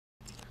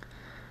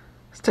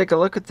Let's take a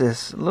look at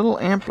this little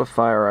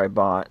amplifier I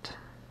bought.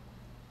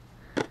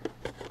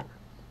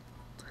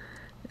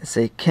 It's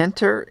a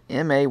Kinter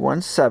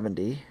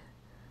MA-170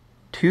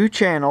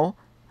 2-channel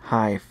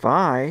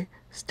hi-fi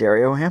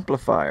stereo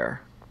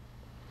amplifier.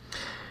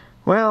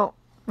 Well,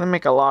 they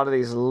make a lot of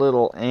these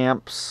little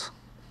amps.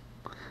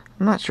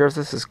 I'm not sure if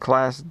this is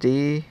Class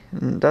D.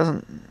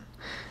 It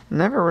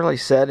never really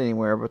said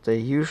anywhere, but they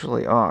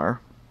usually are.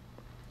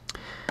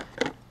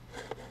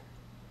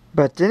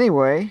 But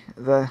anyway,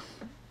 the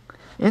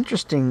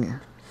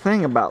interesting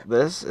thing about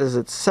this is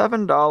it's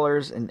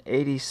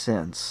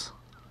 $7.80.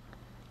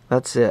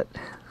 That's it.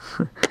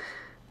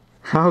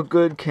 How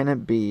good can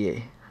it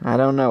be? I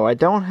don't know. I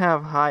don't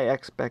have high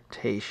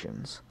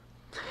expectations.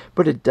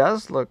 But it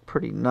does look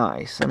pretty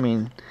nice. I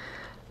mean,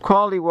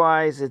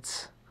 quality-wise,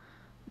 it's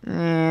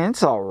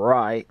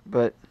alright,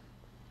 but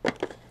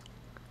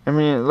I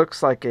mean, it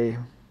looks like a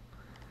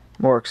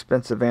more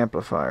expensive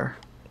amplifier.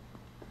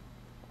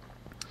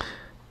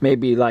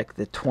 Maybe like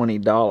the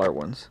 $20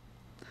 ones.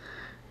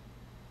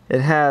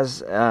 It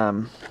has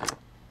a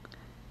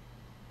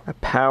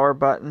power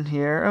button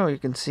here. Oh, you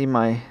can see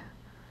my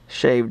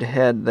shaved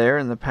head there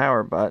in the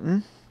power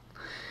button.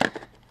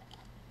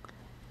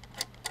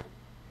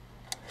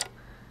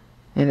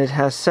 And it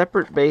has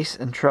separate bass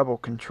and treble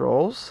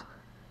controls.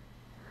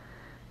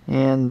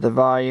 And the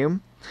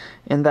volume.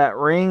 And that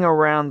ring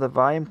around the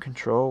volume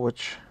control,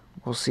 which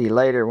we'll see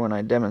later when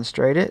I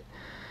demonstrate it,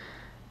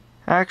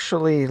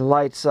 actually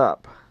lights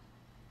up.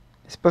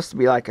 It's supposed to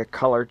be like a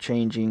color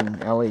changing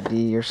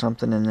LED or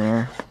something in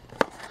there.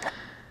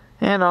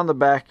 And on the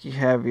back you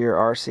have your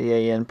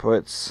RCA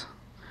inputs,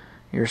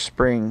 your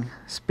spring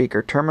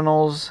speaker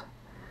terminals,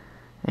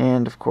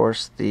 and of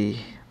course the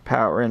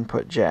power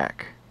input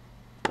jack.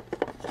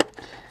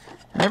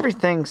 And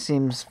everything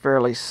seems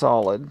fairly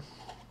solid.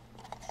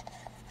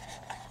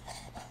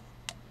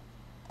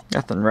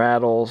 Nothing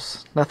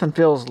rattles, nothing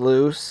feels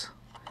loose.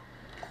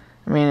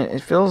 I mean,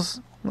 it feels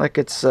like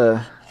it's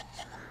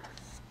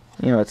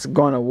it's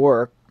going to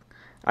work.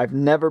 I've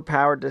never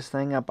powered this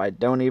thing up. I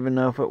don't even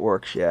know if it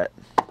works yet.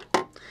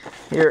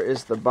 Here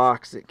is the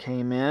box it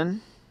came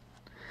in.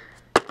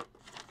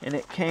 And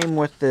it came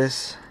with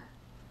this,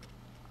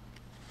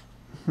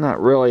 not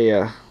really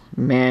a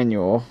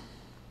manual.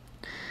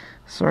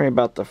 Sorry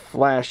about the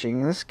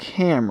flashing. This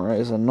camera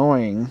is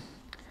annoying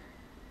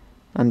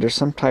under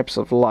some types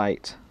of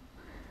light.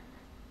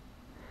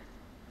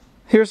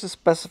 Here's the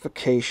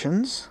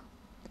specifications.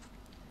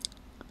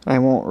 I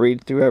won't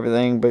read through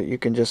everything, but you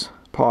can just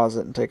pause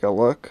it and take a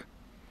look.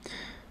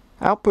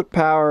 Output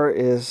power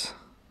is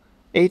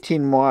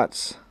 18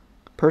 watts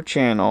per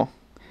channel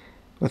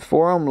with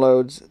 4 ohm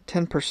loads,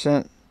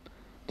 10%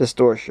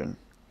 distortion.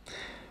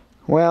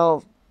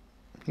 Well,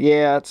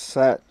 yeah, it's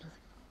that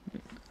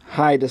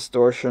high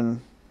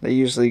distortion they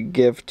usually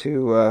give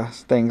to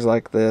things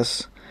like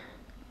this.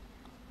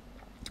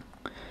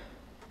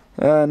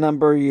 A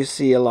number you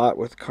see a lot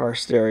with car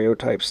stereo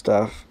type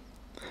stuff,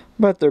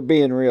 but they're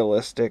being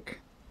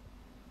realistic.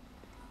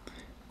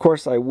 Of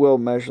course, I will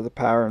measure the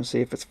power and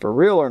see if it's for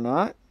real or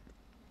not.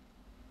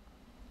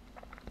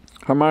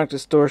 Harmonic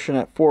distortion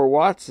at 4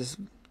 watts is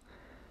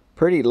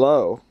pretty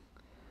low.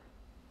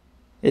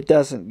 It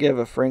doesn't give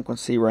a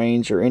frequency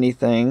range or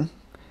anything,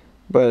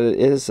 but it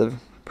is a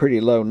pretty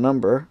low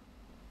number.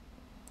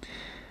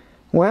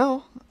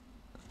 Well,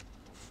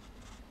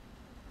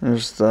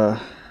 there's the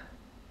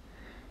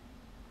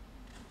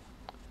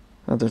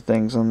other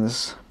things on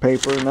this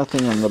paper,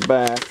 nothing on the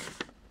back.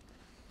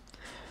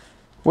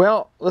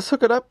 Well, let's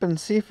hook it up and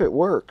see if it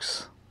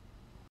works.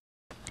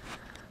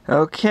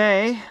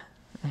 Okay,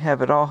 I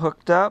have it all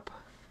hooked up.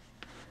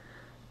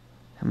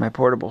 And my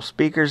portable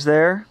speakers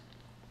there.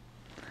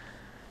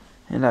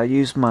 And I'll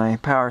use my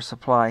power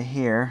supply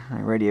here, my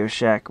Radio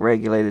Shack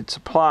regulated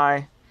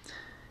supply.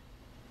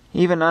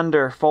 Even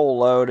under full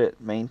load,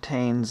 it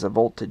maintains a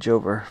voltage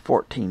over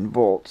 14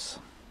 volts.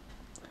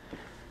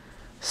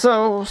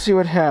 So, we'll see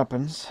what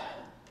happens.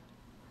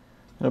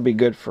 It'll be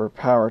good for a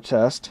power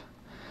test.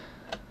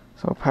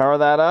 So, I'll power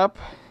that up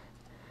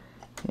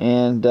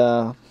and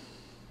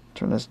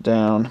turn this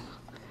down.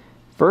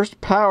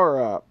 First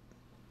power up.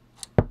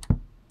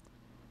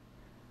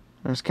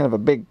 There's kind of a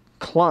big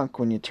clunk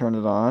when you turn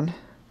it on,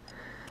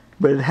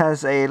 but it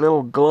has a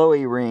little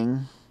glowy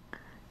ring,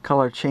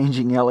 color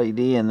changing LED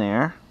in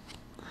there.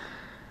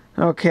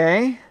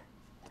 Okay,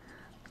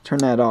 turn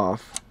that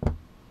off.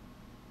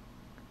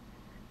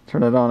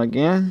 Turn it on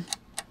again.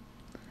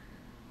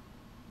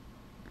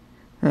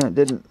 And it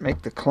didn't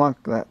make the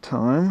clunk that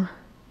time.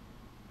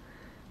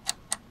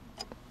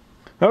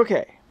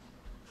 Okay.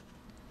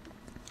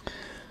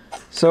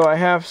 So I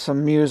have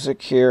some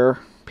music here.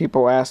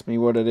 People ask me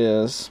what it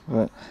is,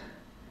 but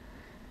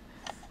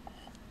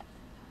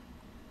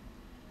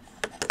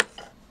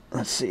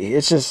let's see.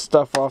 It's just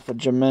stuff off of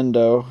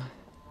Jamendo.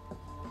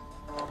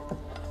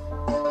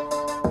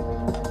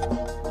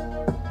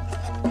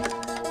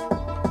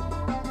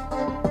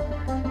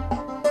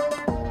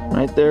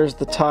 Right there's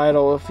the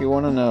title if you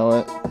want to know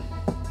it.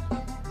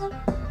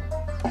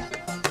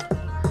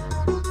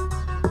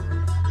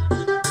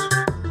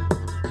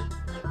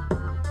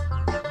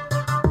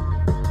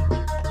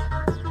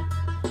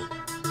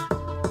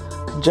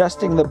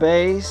 Adjusting the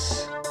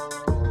bass.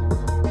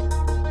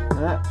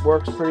 That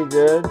works pretty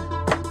good.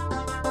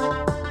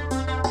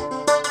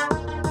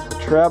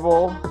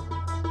 Treble.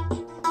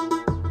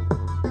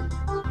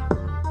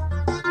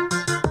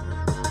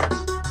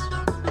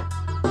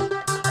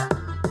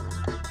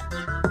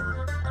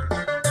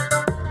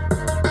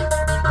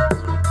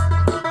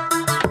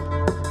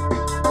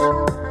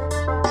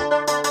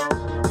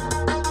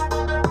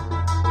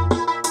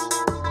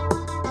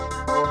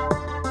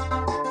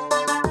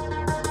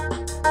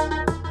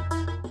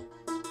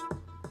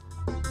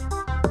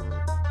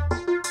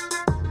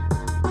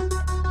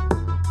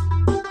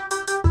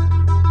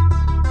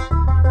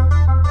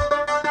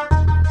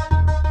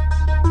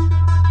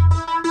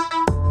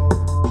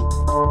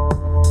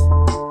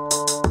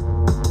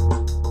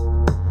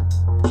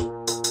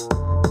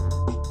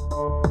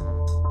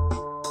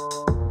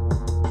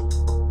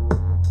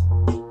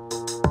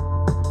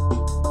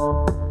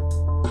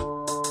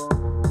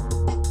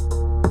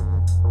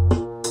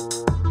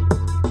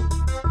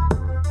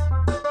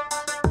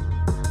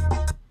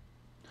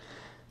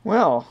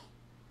 Well,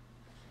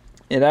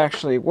 it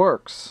actually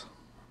works.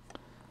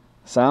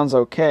 Sounds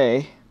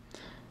okay.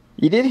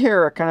 You did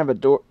hear a kind of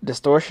a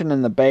distortion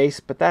in the bass,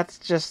 but that's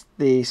just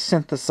the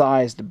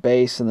synthesized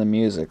bass in the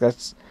music.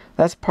 That's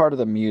part of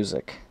the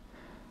music.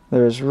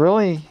 There's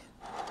really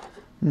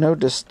no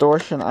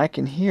distortion I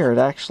can hear. It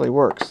actually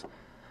works.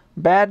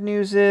 Bad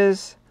news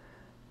is,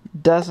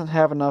 doesn't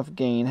have enough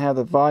gain. Have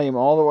the volume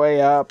all the way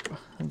up,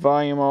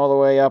 volume all the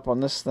way up on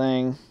this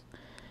thing,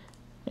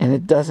 and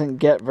it doesn't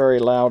get very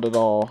loud at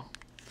all.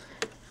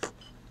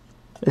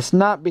 It's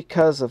not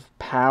because of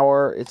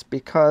power, it's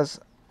because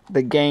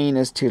the gain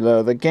is too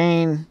low. The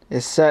gain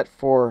is set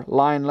for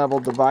line level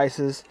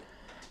devices,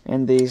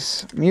 and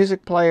these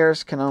music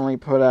players can only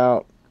put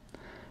out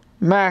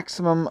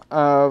maximum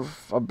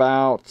of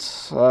about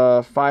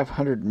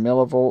 500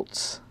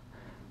 millivolts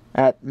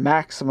at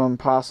maximum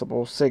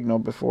possible signal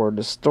before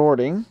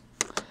distorting,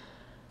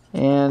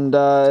 and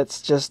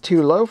it's just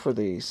too low for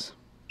these.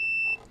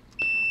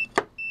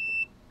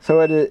 So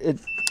it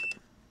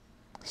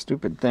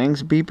stupid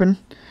things beeping,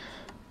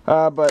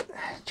 but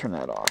turn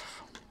that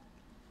off.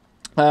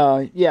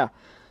 Yeah,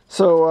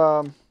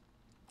 so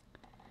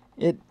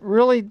it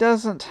really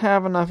doesn't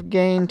have enough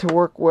gain to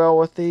work well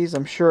with these.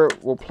 I'm sure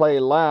it will play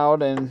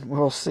loud, and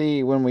we'll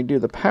see when we do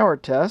the power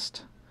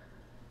test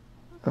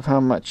of how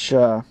much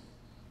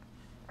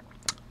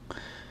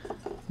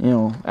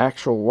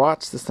actual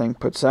watts this thing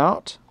puts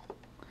out.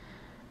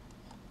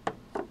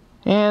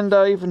 And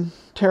even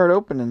tear it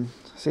open and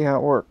see how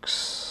it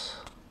works.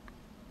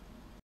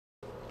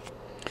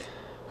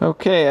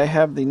 Okay, I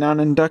have the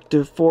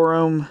non-inductive 4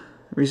 ohm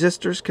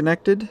resistors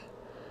connected,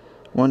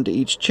 one to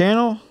each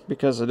channel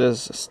because it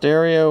is a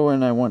stereo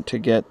and I want to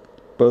get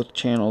both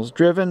channels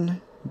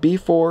driven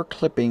before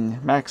clipping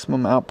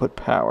maximum output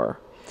power.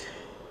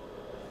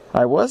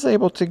 I was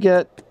able to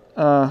get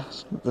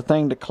the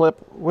thing to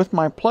clip with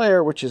my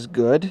player, which is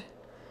good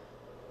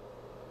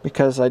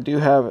because I do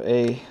have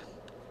a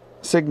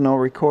signal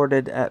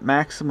recorded at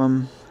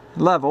maximum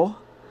level.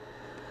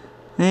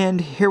 And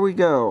here we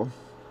go.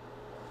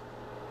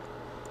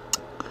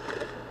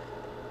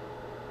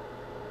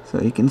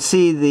 So you can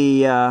see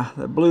the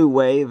blue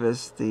wave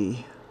is the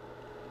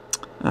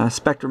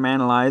spectrum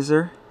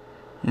analyzer,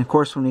 and of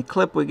course when we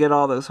clip we get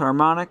all those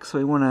harmonics, so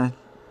we want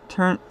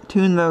to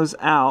tune those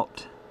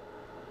out.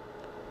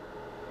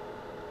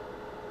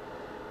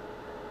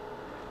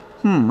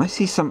 I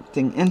see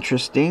something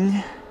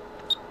interesting.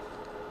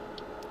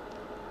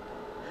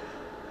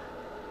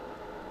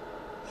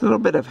 A little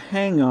bit of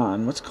hang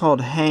on, what's called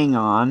hang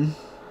on.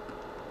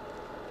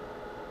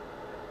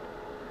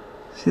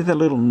 See the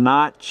little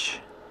notch?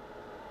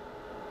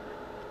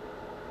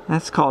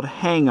 That's called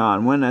hang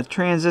on. When a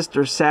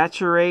transistor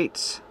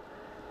saturates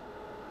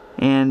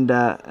and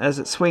as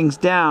it swings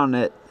down,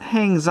 it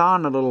hangs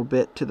on a little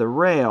bit to the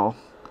rail.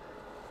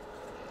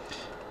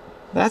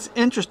 That's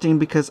interesting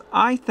because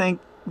I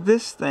think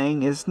this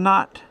thing is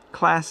not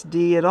Class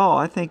D at all.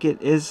 I think it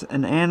is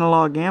an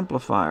analog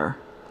amplifier.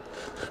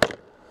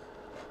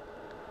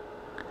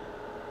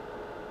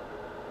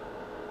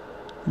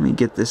 Let me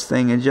get this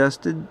thing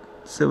adjusted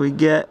so we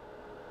get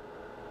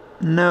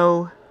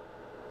no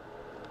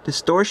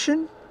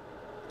distortion.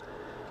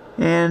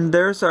 And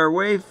there's our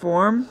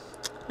waveform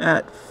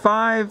at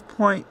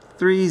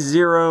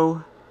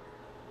 5.30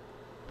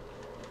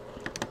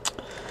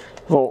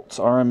 volts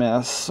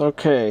RMS.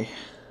 Okay,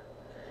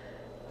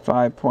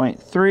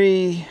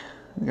 5.3,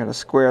 we gotta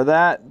square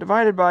that,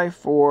 divided by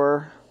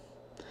 4.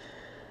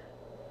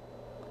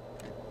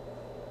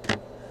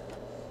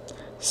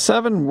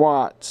 7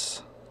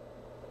 watts.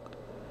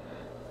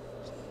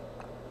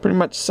 Pretty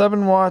much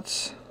 7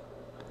 watts.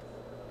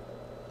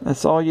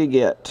 That's all you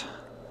get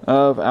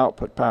of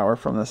output power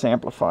from this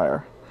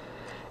amplifier.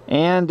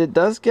 And it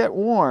does get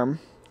warm.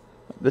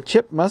 The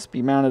chip must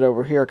be mounted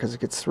over here because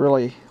it gets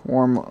really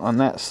warm on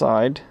that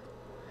side.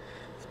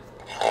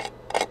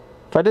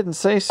 If I didn't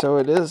say so,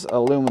 it is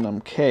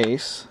aluminum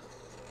case.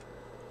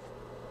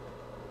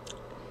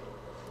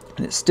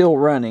 And it's still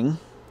running.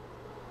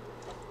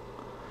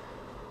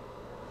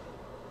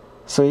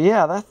 So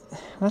yeah,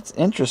 that's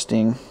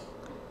interesting.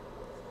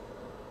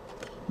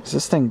 Is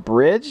this thing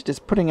bridged? It's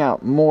putting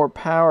out more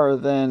power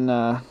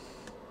than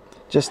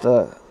just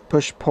a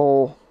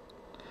push-pull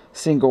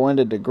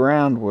single-ended to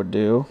ground would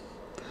do.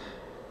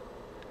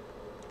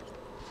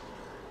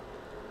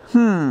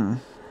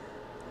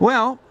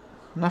 Well,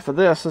 enough of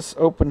this. Let's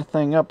open the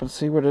thing up and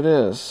see what it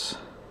is.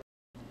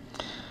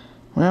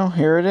 Well,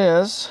 here it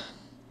is.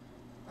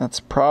 That's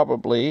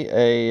probably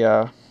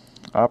a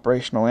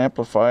operational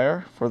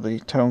amplifier for the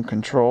tone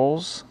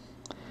controls.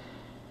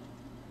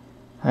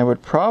 I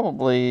would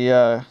probably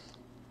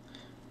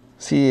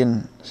see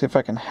if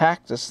I can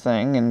hack this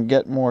thing and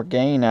get more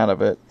gain out of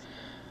it.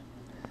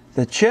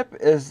 The chip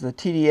is the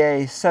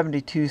TDA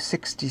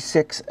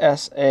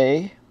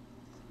 7266SA,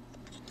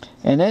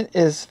 and it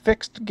is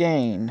fixed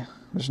gain.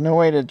 There's no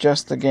way to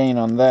adjust the gain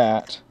on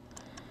that.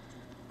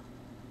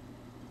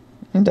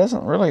 It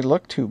doesn't really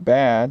look too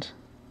bad.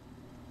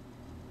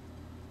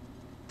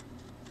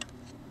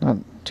 Not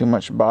too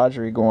much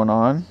bodgery going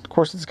on. Of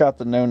course, it's got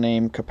the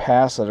no-name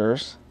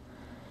capacitors.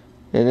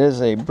 It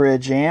is a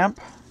bridge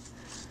amp.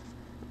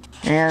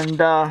 And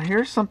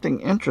here's something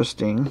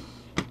interesting.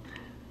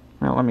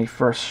 Now let me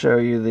first show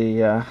you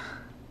the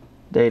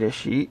data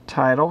sheet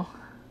title.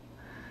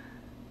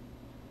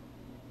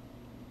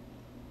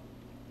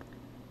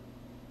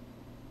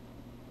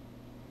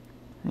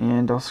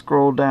 And I'll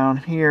scroll down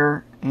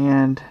here,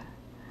 and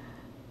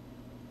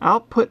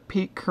output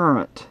peak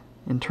current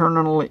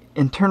internally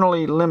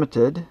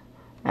limited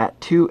at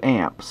 2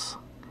 amps.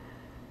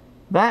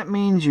 That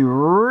means you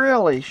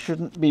really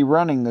shouldn't be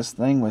running this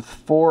thing with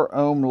 4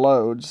 ohm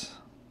loads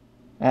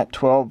at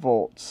 12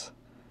 volts.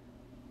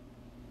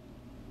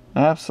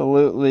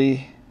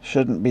 Absolutely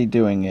shouldn't be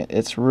doing it.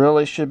 It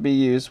really should be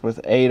used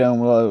with 8 ohm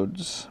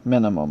loads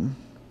minimum.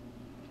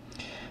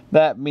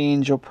 That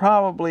means you'll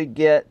probably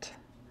get,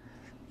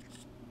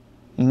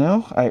 you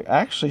know, I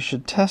actually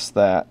should test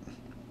that.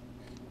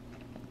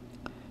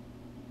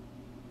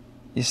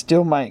 You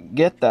still might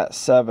get that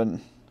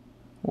 7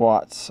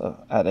 watts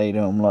at 8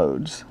 ohm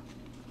loads.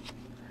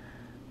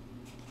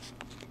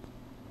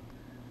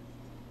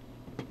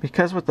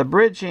 Because with the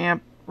bridge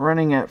amp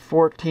running at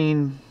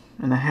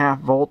 14.5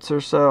 volts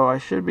or so, I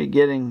should be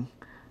getting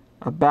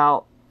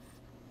about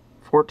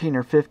 14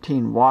 or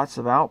 15 watts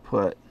of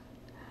output.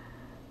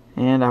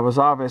 And I was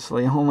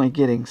obviously only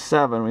getting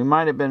 7. We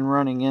might have been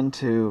running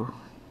into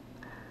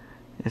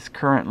its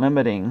current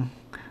limiting,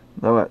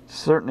 though it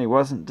certainly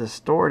wasn't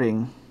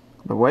distorting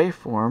the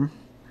waveform.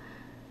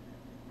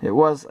 It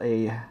was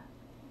a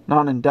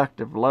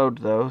non-inductive load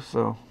though,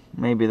 so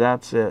maybe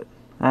that's it.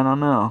 I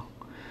don't know.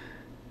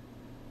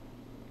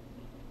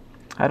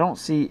 I don't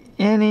see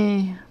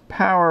any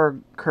power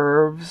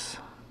curves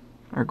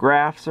or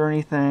graphs or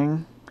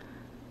anything.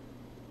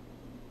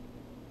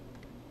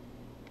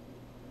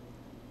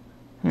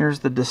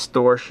 Here's the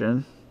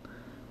distortion.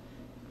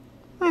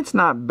 It's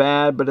not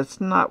bad, but it's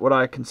not what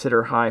I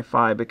consider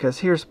hi-fi,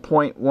 because here's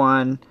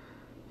 0.1,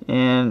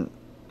 and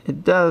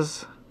it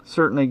does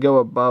certainly go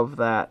above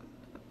that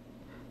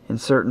in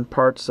certain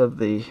parts of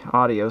the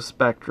audio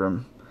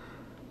spectrum.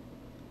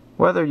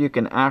 Whether you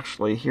can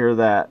actually hear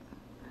that,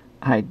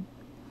 I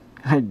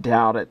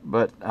doubt it,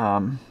 but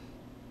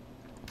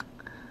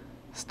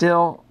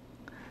still,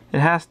 it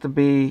has to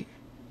be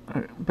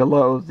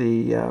below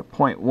the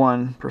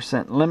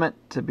 0.1% limit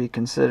to be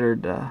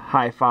considered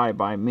hi-fi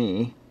by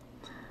me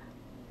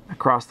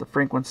across the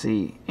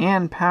frequency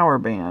and power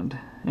band,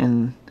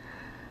 and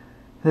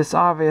this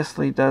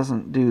obviously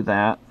doesn't do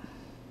that.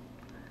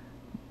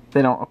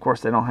 They don't, of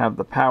course, they don't have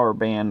the power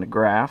band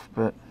graph,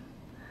 but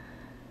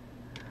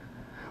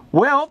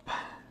well,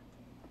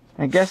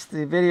 I guess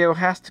the video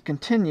has to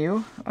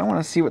continue. I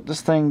want to see what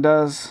this thing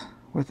does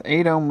with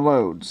 8 ohm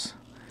loads.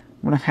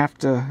 I'm going to have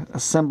to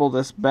assemble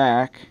this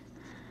back.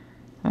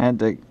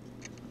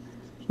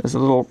 There's a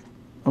little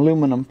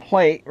aluminum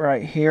plate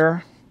right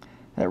here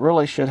that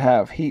really should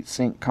have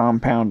heatsink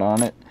compound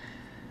on it,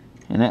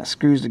 and that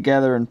screws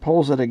together and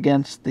pulls it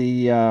against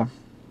the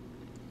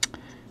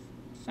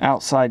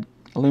outside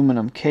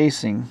aluminum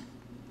casing.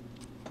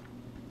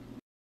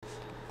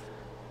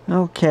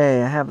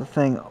 Okay, I have the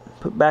thing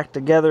put back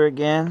together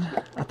again.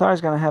 I thought I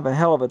was going to have a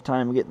hell of a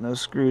time getting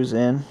those screws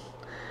in,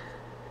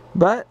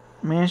 but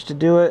I managed to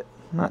do it.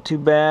 Not too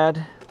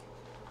bad.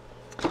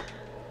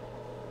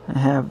 I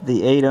have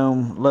the 8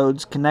 ohm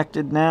loads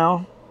connected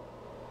now,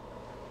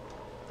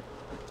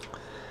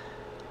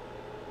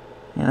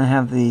 and I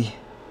have the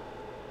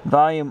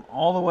volume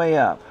all the way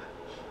up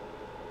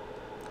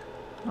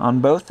on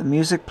both the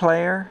music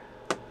player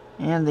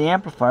and the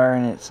amplifier,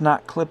 and it's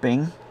not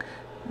clipping.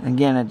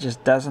 Again, it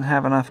just doesn't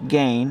have enough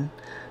gain,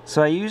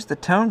 so I used the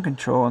tone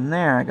control in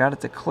there. I got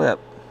it to clip,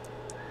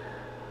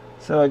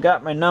 so I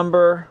got my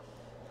number.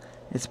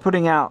 It's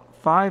putting out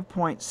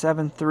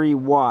 5.73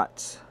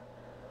 watts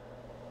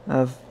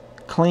of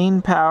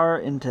clean power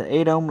into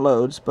 8 ohm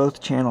loads,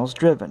 both channels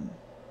driven.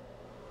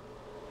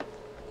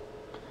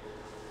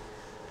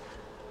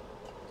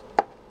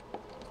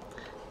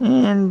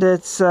 And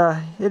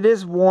it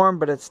is warm,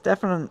 but it's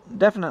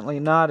definitely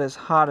not as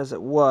hot as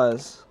it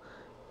was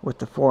with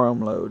the 4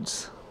 ohm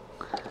loads.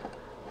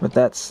 But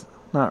that's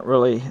not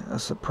really a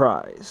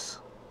surprise.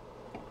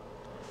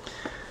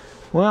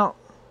 Well,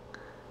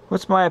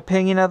 what's my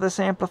opinion of this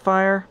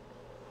amplifier?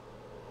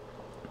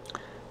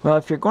 Well,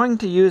 if you're going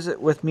to use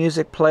it with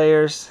music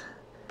players,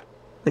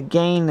 the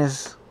gain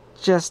is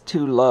just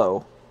too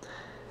low.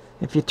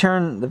 If you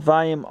turn the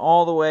volume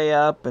all the way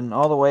up and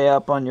all the way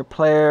up on your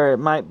player, it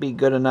might be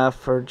good enough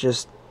for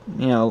just,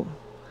 you know,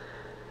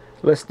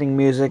 listening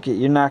music.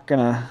 You're not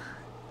gonna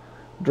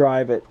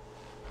drive it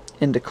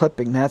into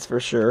clipping, that's for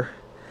sure.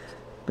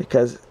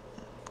 Because,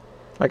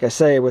 like I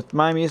say, with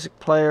my music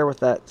player, with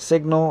that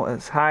signal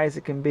as high as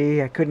it can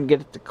be, I couldn't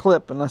get it to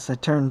clip unless I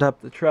turned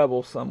up the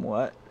treble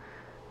somewhat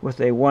with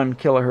a 1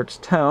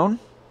 kilohertz tone.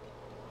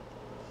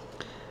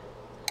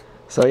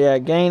 So yeah,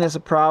 gain is a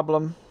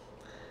problem.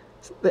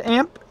 The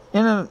amp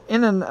in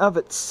and of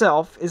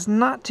itself is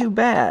not too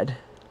bad.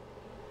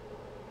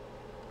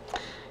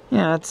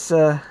 Yeah, it's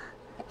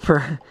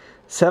for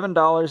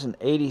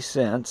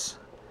 $7.80.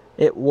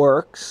 It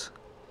works.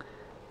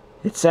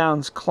 It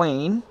sounds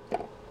clean.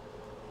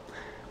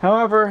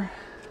 However,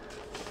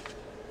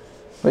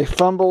 they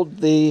fumbled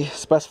the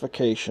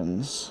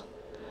specifications.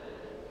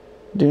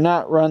 Do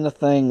not run the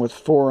thing with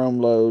 4 ohm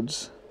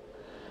loads.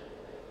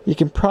 You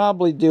can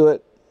probably do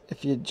it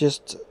if you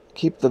just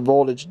keep the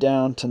voltage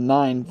down to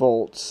 9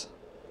 volts.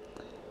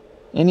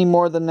 Any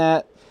more than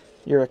that,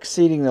 you're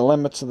exceeding the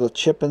limits of the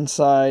chip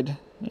inside,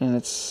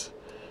 and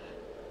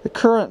the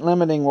current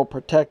limiting will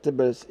protect it,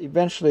 but it's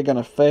eventually going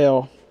to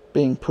fail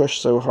being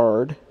pushed so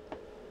hard.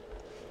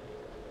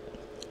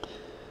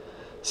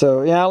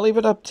 So yeah, I'll leave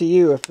it up to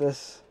you if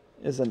this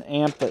is an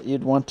amp that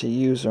you'd want to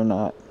use or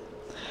not.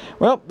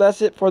 Well,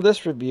 that's it for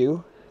this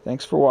review.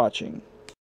 Thanks for watching.